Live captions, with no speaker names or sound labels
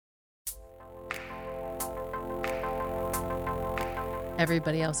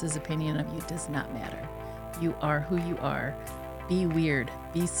Everybody else's opinion of you does not matter. You are who you are. Be weird,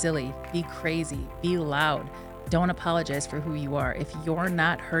 be silly, be crazy, be loud. Don't apologize for who you are. If you're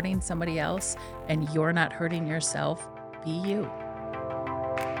not hurting somebody else and you're not hurting yourself, be you.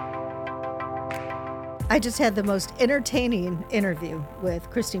 I just had the most entertaining interview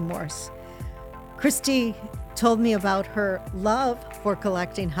with Christy Morse. Christy told me about her love for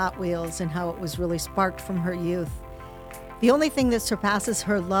collecting Hot Wheels and how it was really sparked from her youth. The only thing that surpasses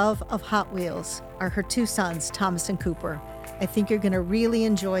her love of Hot Wheels are her two sons, Thomas and Cooper. I think you're going to really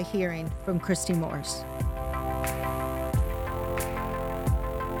enjoy hearing from Christy Morse.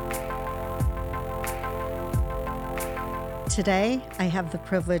 Today, I have the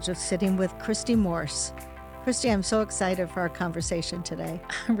privilege of sitting with Christy Morse. Christy, I'm so excited for our conversation today.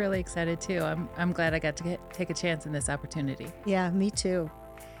 I'm really excited too. I'm glad I got to take a chance in this opportunity. Yeah, me too.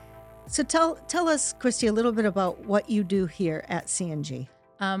 So tell us, Christy, a little bit about what you do here at C&G.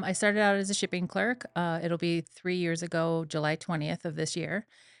 I started out as a shipping clerk. It'll be 3 years ago, July 20th of this year.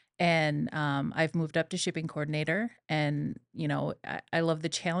 And I've moved up to shipping coordinator. And, I love the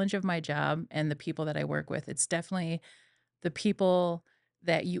challenge of my job and the people that I work with. It's definitely the people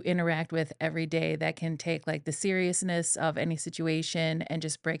that you interact with every day that can take like the seriousness of any situation and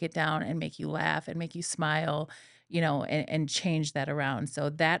just break it down and make you laugh and make you smile, and change that around. So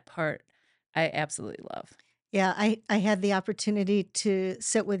that part I absolutely love. Yeah, I had the opportunity to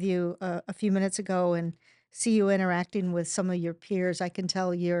sit with you a few minutes ago and see you interacting with some of your peers. I can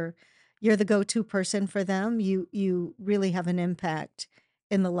tell you're the go-to person for them. You really have an impact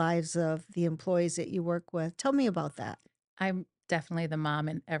in the lives of the employees that you work with. Tell me about that. I'm definitely the mom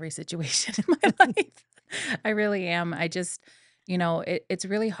in every situation in my life. I really am. I just, it's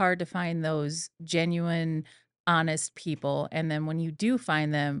really hard to find those genuine, honest people. And then when you do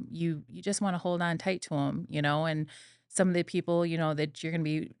find them, you just want to hold on tight to them, and some of the people, that you're going to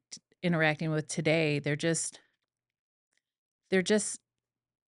be interacting with today, they're just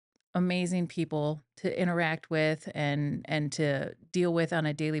amazing people to interact with and to deal with on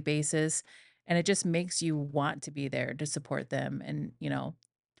a daily basis, and it just makes you want to be there to support them. And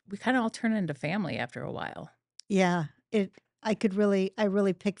we kind of all turn into family after a while. Yeah, I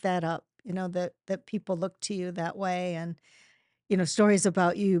really pick that up, that people look to you that way and, stories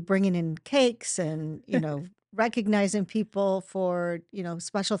about you bringing in cakes and, recognizing people for,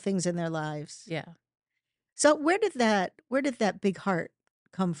 special things in their lives. Yeah, So where did that big heart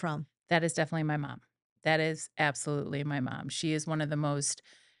come from? that is definitely my mom. That is absolutely my mom. She is one of the most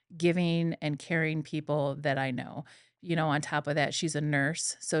giving and caring people that I know. On top of that, she's a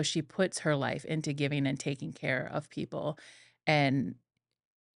nurse, so she puts her life into giving and taking care of people. And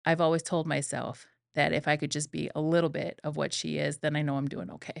I've always told myself that if I could just be a little bit of what she is, then I know I'm doing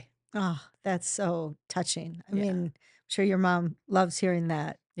okay. Oh, that's so touching. I Yeah. mean, I'm sure your mom loves hearing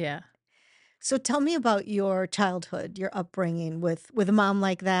that. Yeah. So tell me about your childhood, your upbringing with a mom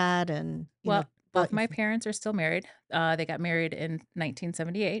like that and, Well, both about your my parents are still married. They got married in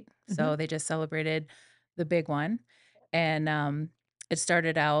 1978, Mhm. so they just celebrated the big one. And it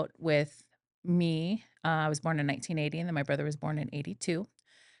started out with me. I was born in 1980, and then my brother was born in 82.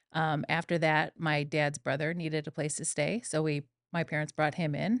 After that, my dad's brother needed a place to stay, so my parents brought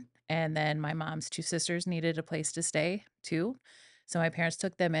him in, and then my mom's two sisters needed a place to stay too, so my parents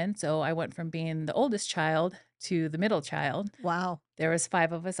took them in. So I went from being the oldest child to the middle child. Wow. There was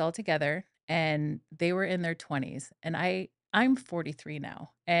 5 of us all together, and they were in their 20s, and I'm 43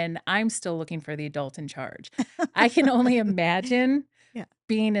 now, and I'm still looking for the adult in charge. I can only imagine Yeah.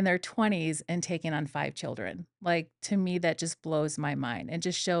 being in their 20s and taking on 5 children. Like, to me, that just blows my mind and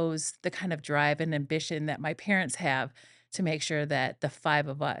just shows the kind of drive and ambition that my parents have to make sure that the 5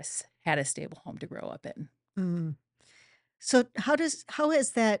 of us had a stable home to grow up in. Mm. So how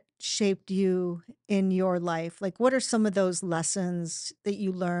has that shaped you in your life? Like what are some of those lessons that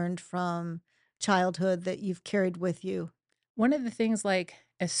you learned from childhood that you've carried with you? One of the things, like,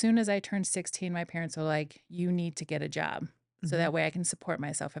 as soon as I turned 16, my parents were like, "You need to get a job so Mhm. that way I can support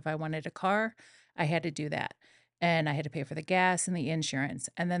myself." If I wanted a car, I had to do that, and I had to pay for the gas and the insurance,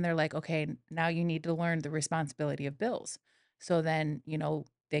 and then they're like, "Okay, now you need to learn the responsibility of bills." So then,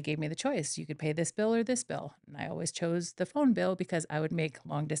 they gave me the choice. You could pay this bill or this bill, and I always chose the phone bill because I would make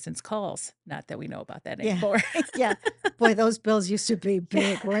long distance calls. Not that we know about that Yeah. anymore. Yeah. Boy, those bills used to be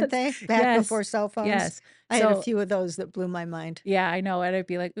big, weren't Yes. they? Back Yes. before cell phones. Yes. I had a So few of those that blew my mind. yeah, I know, and I'd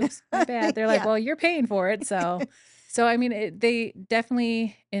be like, "Oops, my bad." They're like, Yeah. "Well, you're paying for it." So I mean, they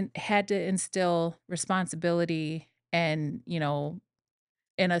definitely had to instill responsibility and,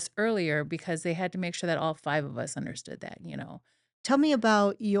 in us earlier because they had to make sure that all 5 of us understood that. Tell me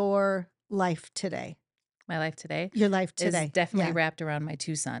about your life today. my life today, Your life is today. definitely Yeah. wrapped around my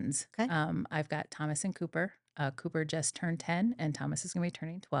 2 sons. Okay. I've got Thomas and Cooper. Cooper just turned 10, and Thomas is gonna be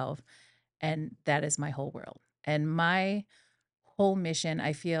turning 12, and that is my whole world. And my whole mission,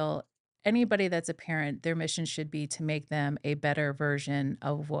 I feel anybody that's a parent, their mission should be to make them a better version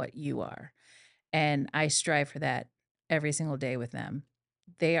of what you are. And I strive for that every single day with them.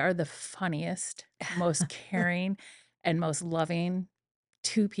 They are the funniest, most caring, and most loving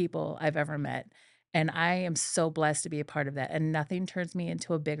 2 people I've ever met. And I am so blessed to be a part of that. And nothing turns me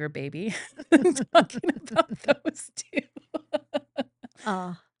into a bigger baby than talking about those 2.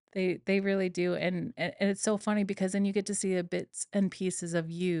 Oh, They really do. And it's so funny because then you get to see the bits and pieces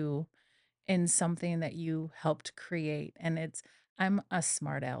of you in something that you helped create, and I'm a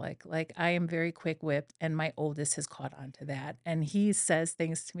smart aleck, like, I am very quick-whipped, and my oldest has caught on to that, and he says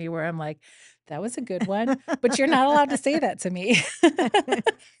things to me where I'm like, "That was a good one, but you're not allowed to say that to me."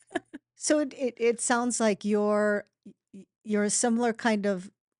 so it sounds like you're a similar kind of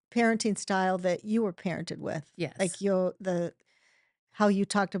parenting style that you were parented with. Yes. Like the how you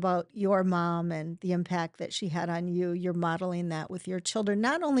talked about your mom and the impact that she had on you, you're modeling that with your children,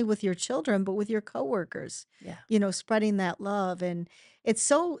 not only with your children, but with your coworkers, Yeah. spreading that love. And it's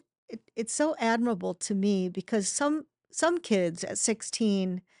so admirable to me because some kids at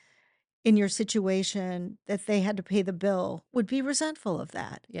 16 in your situation that they had to pay the bill would be resentful of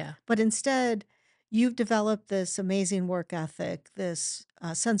that. Yeah. But instead, you've developed this amazing work ethic, this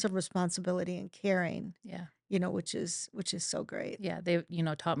sense of responsibility and caring, Yeah. which is so great. Yeah, they,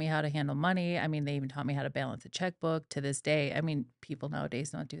 taught me how to handle money. I mean, they even taught me how to balance a checkbook to this day. I mean, people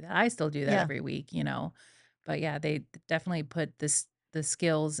nowadays don't do that. I still do that Yeah. every week. But yeah, they definitely put the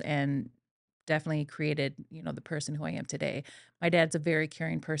skills and definitely created, the person who I am today. My dad's a very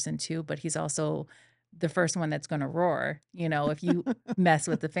caring person too, but he's also the first one that's going to roar, if you mess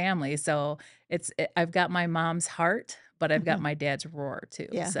with the family. So I've got my mom's heart, but I've got Mhm. my dad's roar too.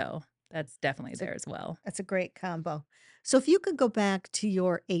 Yeah. So that's definitely It's a there as well. that's a great combo. So if you could go back to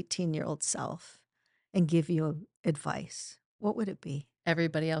your 18-year-old self and give you advice, what would it be?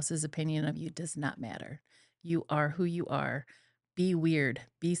 Everybody else's opinion of you does not matter. You are who you are. Be weird,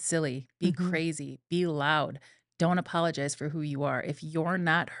 be silly, be Mhm. crazy, be loud. Don't apologize for who you are. If you're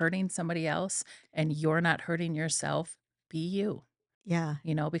not hurting somebody else and you're not hurting yourself, be you. Yeah.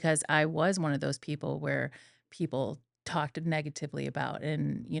 Because I was one of those people where people talked negatively about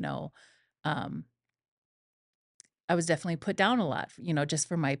and, um, I was definitely put down a lot, just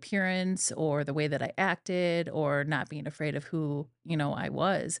for my appearance or the way that I acted or not being afraid of who, I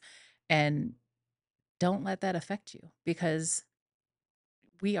was. And don't let that affect you because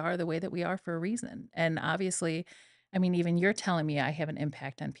we are the way that we are for a reason. And obviously, I mean, even you're telling me I have an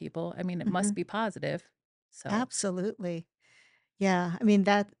impact on people. I mean, it must Mhm. be positive. So, Absolutely. Yeah, I mean,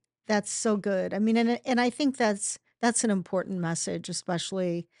 that's so good. I mean, and I think that's an important message,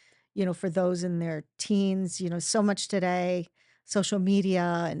 especially, for those in their teens, so much today, social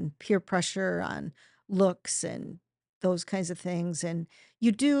media and peer pressure on looks and those kinds of things. And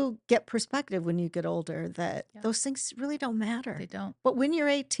you do get perspective when you get older that yeah, those things really don't they matter. don't. But when you're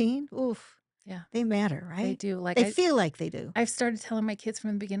 18, oof, Yeah, they matter, they right? do. They feel like they do. I've started telling my kids from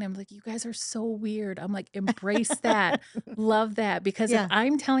the beginning, I'm like, you guys are so weird. I'm like, embrace that, love that. Because if Yeah.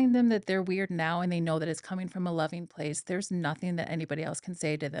 I'm telling them that they're weird now and they know that it's coming from a loving place, there's nothing that anybody else can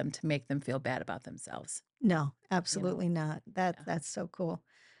say to them to make them feel bad about themselves, No, you know? absolutely not. Yeah. That's so cool.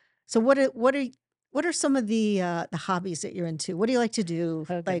 So what are some of the hobbies that you're into? What do you like to do?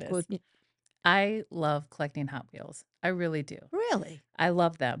 Oh, Like, goodness. I love collecting Hot Wheels. I really do. really? I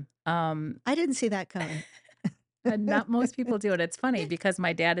love them. I didn't see that coming. And not most people do it. It's funny because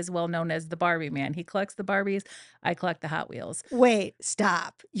my dad is well known as the Barbie man. He collects the Barbies. I collect the Hot Wheels. Wait,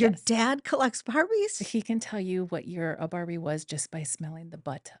 stop. Your Yes. dad collects Barbies? He can tell you what year a Barbie was just by smelling the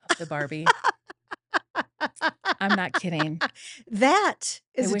butt of the Barbie. I'm not kidding. That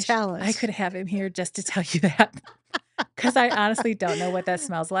I is a wish I talent. could have him here just to tell you that because I honestly don't know what that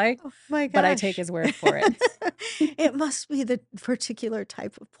smells like, Oh my but I take gosh. his word for it. It must be the particular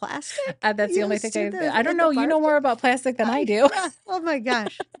type of plastic That's the only thing used in I don't the know. You know Barbie? more about plastic than I do. Yeah. Oh my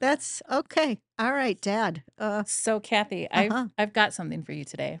gosh. That's okay. All right, dad. So, Kathy, I've Uh-huh. I've got something for you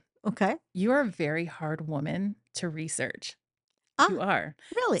today. Okay. You're a very hard woman to research. You Ah, are.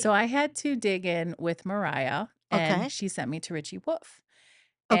 So really? I had to dig in with Mariah, and Okay. she sent me to Richie Wolf.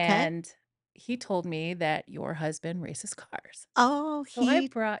 Okay. And he told me that your husband races cars. Oh, So I he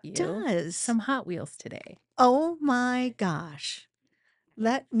brought you does. some Hot Wheels today. Oh my gosh.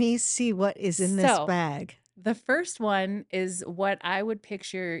 Let me see what is in this So bag. the first one is what I would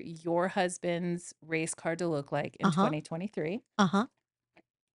picture your husband's race car to look like in Uh-huh. 2023. Uh-huh.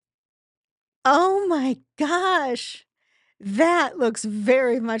 Oh my gosh. That looks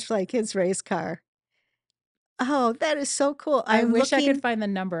very much like his race car. Oh, that is so cool. I wish I could find the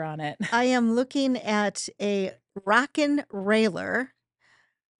number on it. I am looking at a Rockin' Railer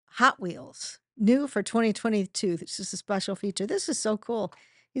Hot Wheels, new for 2022. This is a special feature. This is so cool.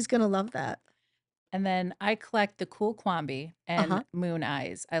 He's gonna love that. And then I collect the cool Quambi and Uh-huh. moon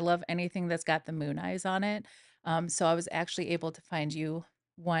eyes. I love anything that's got the moon eyes on it. So I was actually able to find you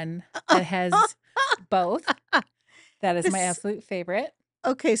one that has both. That is my This absolute favorite.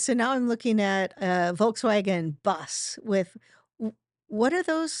 Okay, so now I'm looking at a Volkswagen bus with w what are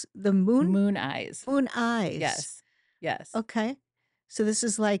those? The Moon eyes. moon eyes. Yes. Yes. Okay. So this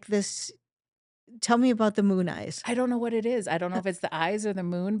is like this tell me about the moon eyes. I don't know what it is. I don't know if it's the eyes or the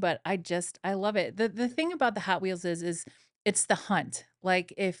moon, but I love it. The thing about the Hot Wheels is it's the hunt.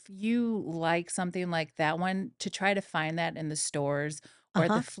 Like if you like something like that one, to try to find that in the stores or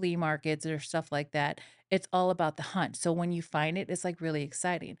at the Uh-huh. flea markets or stuff like that, it's all about the hunt. So when you find it, it's like really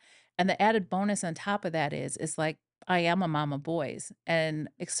exciting. And the added bonus on top of that is like I am a mom of boys, and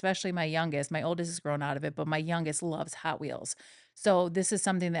especially my youngest. My oldest has grown out of it, but my youngest loves Hot Wheels. So this is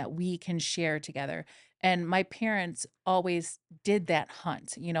something that we can share together, and my parents always did that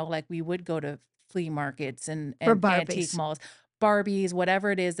hunt, like we would go to flea markets and For antique Barbies. malls, Barbies, whatever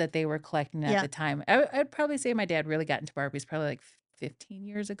it is that they were collecting at Yeah. the time. I'd probably say my dad really got into Barbies probably like 15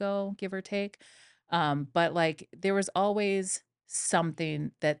 years ago, give or take. But like there was always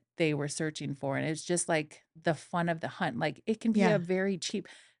something that they were searching for, and it's just like the fun of the hunt. Like it can be a Yeah. very cheap.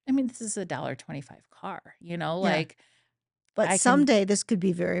 I mean, this is a $1.25 car, Yeah. like But I can someday this could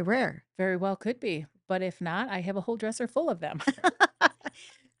be very rare. very well could be, but if not, I have a whole dresser full of them.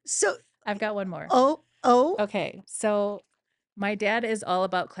 So I've got one more. oh, oh, Okay, so my dad is all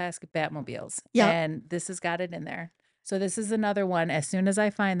about classic Batmobiles, yeah. and this has got it in there. So this is another one. As soon as I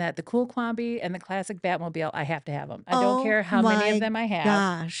find that, the cool Quambi and the classic Batmobile, I have to have them. I don't Oh care how many of my them I have,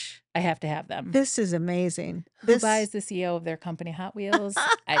 gosh. I have to have them. This is amazing. Who This buys the CEO of their company, Hot Wheels?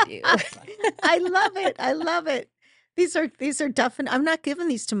 I do. I love it. I love it. These are definite I'm not giving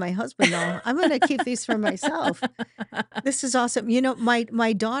these to my husband though. I'm gonna keep these for myself. This is awesome.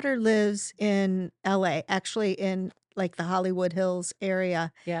 My daughter lives in LA, actually in like the Hollywood Hills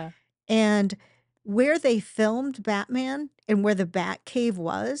area, Yeah, and where they filmed Batman and where the Batcave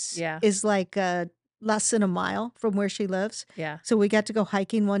was yeah, is like less than a mile from where she lives. yeah. So we got to go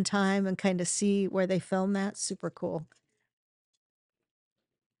hiking one time and kind of see where they filmed that. Super cool.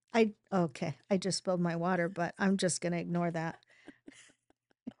 I okay, I just spilled my water, but I'm just gonna ignore that.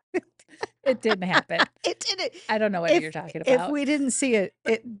 It didn't happen. It didn't. I don't know what you're talking If about. we didn't see it,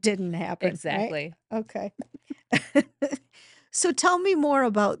 it didn't happen, right? Exactly. Okay. So tell me more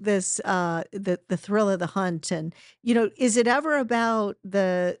about this, the thrill of the hunt and, is it ever about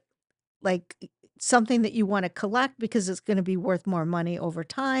like, something that you wanna collect because it's gonna be worth more money over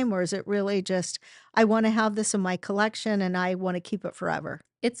time, or is it really just, "I wanna have this in my collection and I wanna keep it forever?"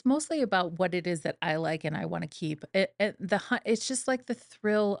 It's mostly about what it is that I like and I wanna keep. The hunt it's just like the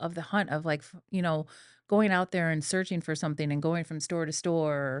thrill of the hunt of, like, going out there and searching for something and going from store to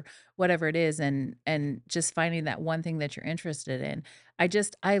store or whatever it is and just finding that one thing that you're interested in.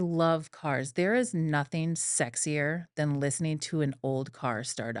 I love cars. There is nothing sexier than listening to an old car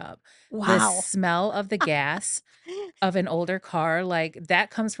start up. The Wow. smell of the gas of an older car, like, that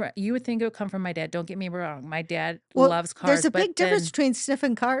comes from you would think it would come from my dad, don't get me wrong, my dad Well, loves there's cars, a but big difference then between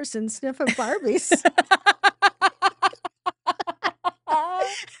sniffing cars and sniffing Barbies.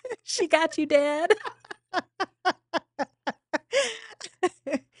 She got you, dad.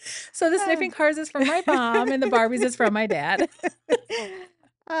 So the Ah. sniffing cars is from my mom, and the Barbies is from my dad.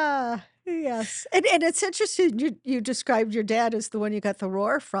 Ah, yes, and it's interesting you described your dad as the one you got the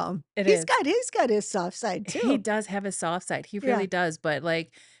roar from. It He's is. got he's got his soft side He too. does have a soft side, he really Yeah. does, but,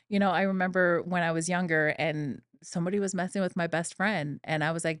 like, I remember when I was younger and somebody was messing with my best friend, and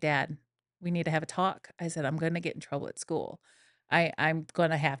I was like, "Dad, we need to have a talk." I said, "I'm gonna get in trouble at school. I'm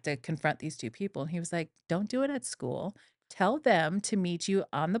gonna have to confront these 2 people." And he was like, "Don't do it at school. Tell them to meet you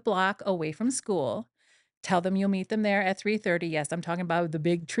on the block away from school. Tell them you'll meet them there at 3:30." Yes, I'm talking about the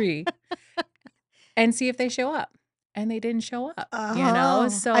big tree, "and see if they show up." And they didn't show up, Oh,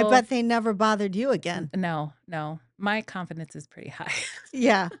 I so bet they never bothered you N again. no, no. My confidence is pretty high.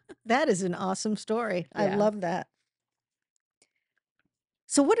 Yeah, that is an awesome story. I Yeah. love that.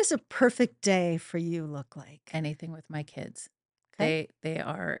 So what does a perfect day for you look like? Anything with my kids. Okay. They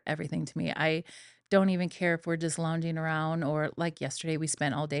are everything to me. I don't even care if we're just lounging around or like yesterday, we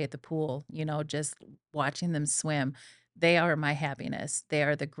spent all day at the pool, just watching them swim. They are my happiness. They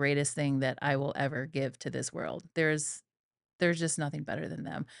are the greatest thing that I will ever give to this world. There's just nothing better than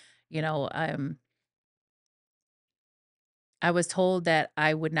them. You know, I was told that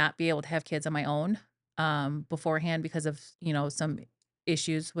I would not be able to have kids on my own, beforehand because of, some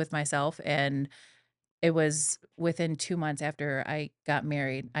issues with myself, and it was within 2 months after I got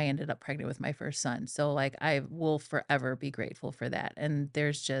married, I ended up pregnant with my first son, so, like, I will forever be grateful for that, and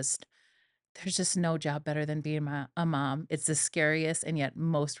there's just no job better than being a mom. It's the scariest and yet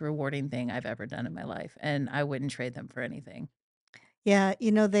most rewarding thing I've ever done in my life, and I wouldn't trade them for anything. Yeah,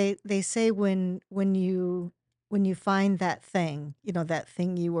 they say when you find that thing, that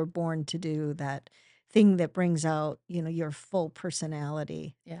thing you were born to do, that thing that brings out, your full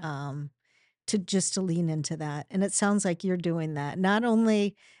personality, Yeah, to lean into that. And it sounds like you're doing that, not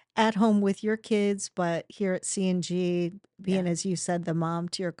only at home with your kids, but here at C&G, being, yeah, as you said, the mom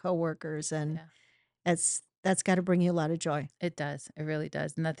to your coworkers, and yeah. that's got to bring you a lot of joy. It does, it really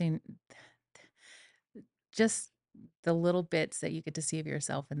does. Nothing just the little bits that you get to see of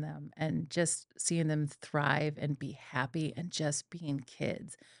yourself in them and just seeing them thrive and be happy and just being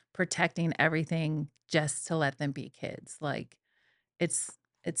kids, protecting everything just to let them be kids. Like, it's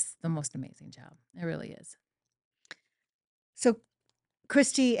it's the most amazing job. It really is. So,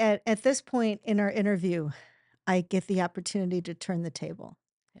 Christy, at this point in our interview, I get the opportunity to turn the table,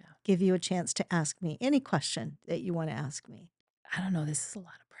 Yeah. give you a chance to ask me any question that you want to ask me. I don't know, this is a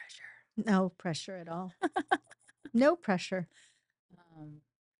lot of pressure. No pressure at all. No pressure. Um,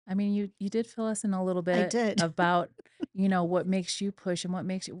 I mean, you did fill us in a little I bit did. about, what makes you push and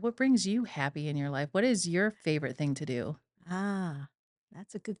what brings you happy in your life. What is your favorite thing to do? Ah,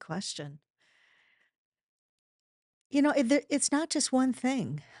 that's a good question. It's not just one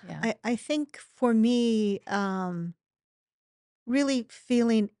thing. Yeah. I think for me, really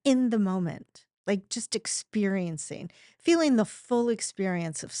feeling in the moment, like just experiencing, feeling the full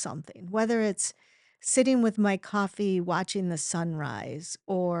experience of something, whether it's sitting with my coffee watching the sunrise,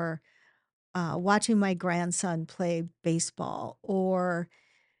 or watching my grandson play baseball, or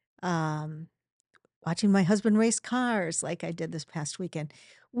um, watching my husband race cars like I did this past weekend.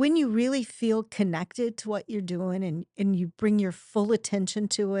 When you really feel connected to what you're doing, and you bring your full attention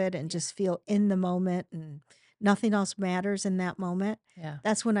to it and Yeah. just feel in the moment and nothing else matters in that moment, Yeah.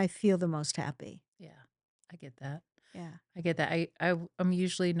 that's when I feel the most happy. Yeah. I get that. Yeah. I get that. I'm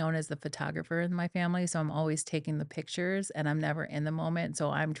usually known as the photographer in my family, so I'm always taking the pictures and I'm never in the moment. So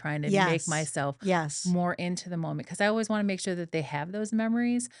I'm trying to make Yes. myself Yes. more into the moment because I always want to make sure that they have those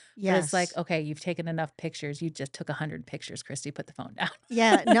memories. But it's like, Yes. okay, you've taken enough pictures. You just took 100 pictures, Christy. Put the phone down.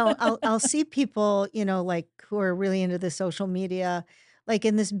 Yeah, no, I'll see people, like, who are really into the social media, like,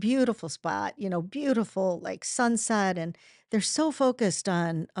 in this beautiful spot, beautiful, like, sunset, and they're so focused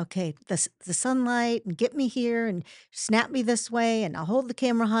on, "Okay, the sunlight, and get me here, and snap me this way, and I'll hold the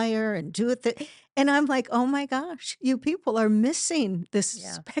camera higher, and do it the," and I'm like, "Oh my gosh, you people are missing this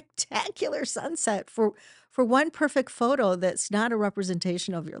Yeah. spectacular sunset for one perfect photo that's not a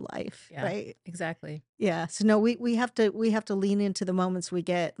representation of your life," Yeah. right? Exactly. Yeah, so no, we have to lean into the moments we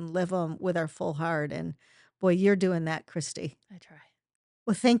get and live them with our full heart, and boy, you're doing that, Christy. I try.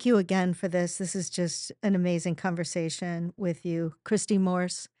 Well, thank you again for this. This is just an amazing conversation with you. Christy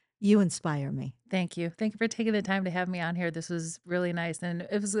Morse, you inspire me. Thank you. Thank you for taking the time to have me on here. This was really nice. And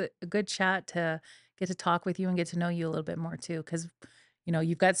it was a good chat to get to talk with you and get to know you a little bit more too. Cause,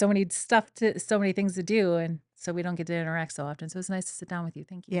 you've got so many things to do. And so we don't get to interact so often. So it's nice to sit down with you.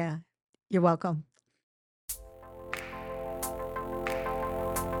 Thank you. Yeah, you're welcome.